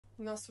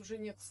У нас уже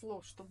нет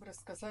слов, чтобы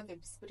рассказать о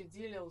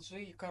беспределе,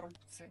 лжи и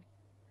коррупции.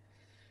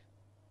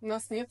 У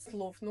нас нет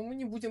слов, но мы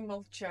не будем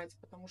молчать,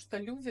 потому что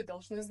люди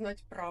должны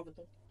знать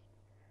правду.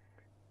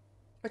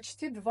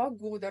 Почти 2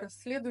 года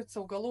расследуется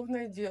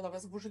уголовное дело,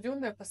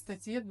 возбужденное по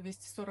статье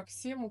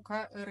 247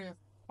 УК РФ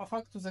по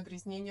факту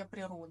загрязнения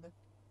природы.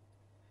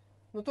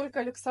 Но только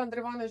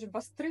Александр Иванович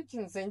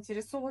Бастрыкин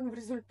заинтересован в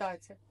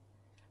результате.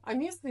 А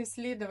местные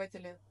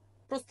следователи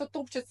просто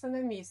топчутся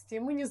на месте, и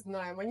мы не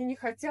знаем, они не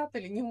хотят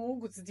или не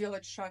могут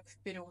сделать шаг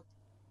вперед.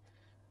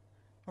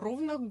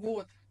 Ровно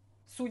год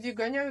судьи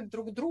гоняют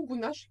друг другу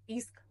наш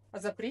иск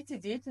о запрете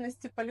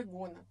деятельности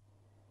полигона.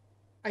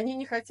 Они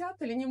не хотят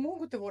или не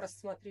могут его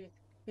рассмотреть,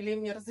 или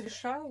им не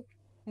разрешают,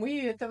 мы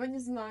и этого не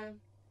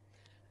знаем.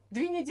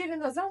 2 недели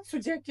назад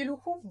судья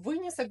Келюхов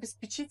вынес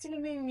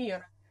обеспечительные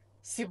меры.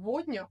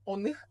 Сегодня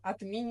он их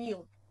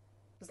отменил.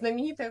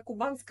 Знаменитое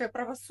кубанское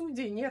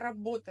правосудие не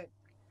работает.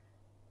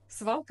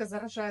 Свалка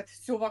заражает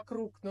все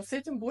вокруг, но с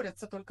этим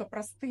борются только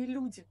простые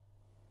люди.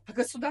 А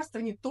государство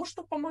не то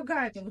что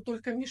помогает, оно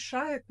только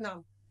мешает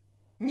нам.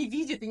 Не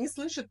видит и не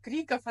слышит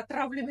криков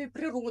отравленной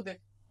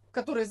природы,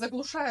 которые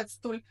заглушают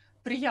столь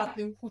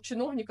приятный уху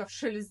чиновников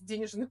шелест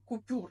денежных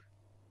купюр.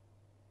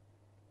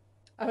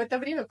 А в это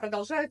время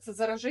продолжается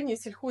заражение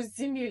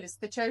сельхозземель,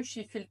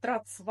 источающие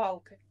фильтрат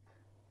свалкой.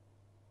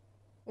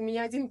 У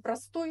меня один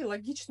простой и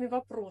логичный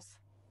вопрос,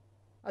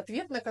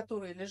 ответ на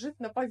который лежит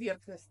на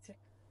поверхности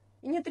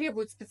и не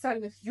требует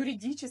специальных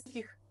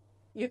юридических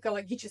и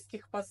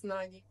экологических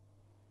познаний.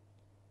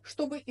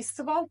 Чтобы из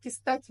свалки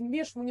стать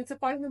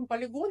межмуниципальным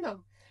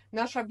полигоном,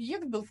 наш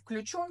объект был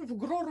включен в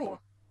ГРОРО,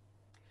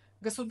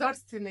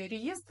 Государственный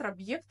реестр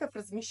объектов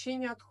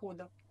размещения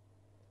отходов.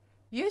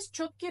 Есть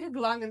четкий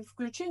регламент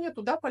включения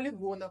туда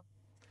полигонов,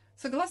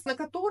 согласно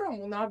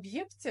которому на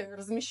объекте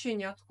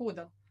размещения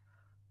отходов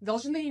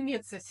должны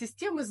иметься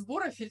системы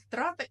сбора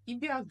фильтрата и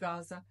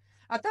биогаза,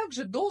 а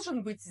также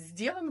должен быть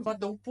сделан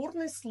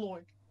водоупорный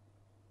слой.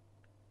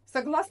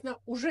 Согласно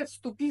уже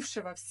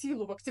вступившего в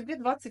силу в октябре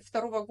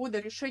 2022 года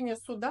решения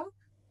суда,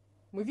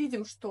 мы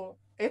видим, что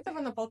этого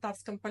на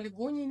Полтавском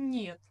полигоне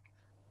нет.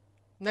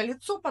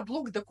 Налицо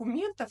подлог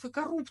документов и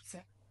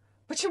коррупция.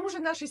 Почему же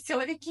наши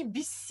силовики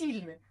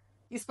бессильны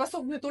и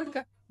способны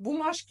только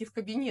бумажки в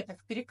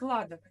кабинетах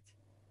перекладывать?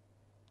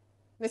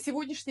 На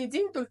сегодняшний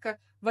день только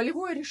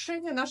волевое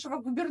решение нашего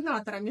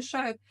губернатора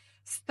мешает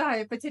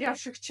стае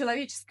потерявших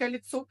человеческое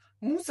лицо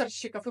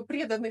мусорщиков и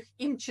преданных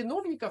им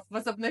чиновников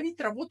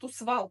возобновить работу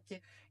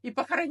свалки и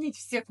похоронить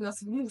всех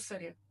нас в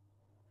мусоре.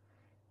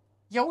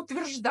 Я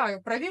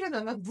утверждаю,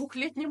 проверено на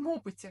 2-летнем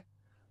опыте,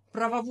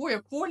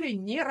 правовое поле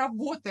не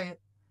работает.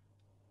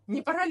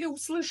 Не пора ли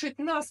услышать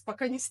нас,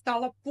 пока не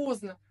стало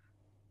поздно,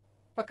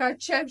 пока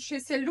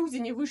отчаявшиеся люди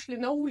не вышли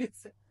на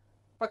улицы,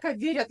 пока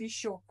верят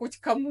еще хоть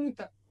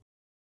кому-то?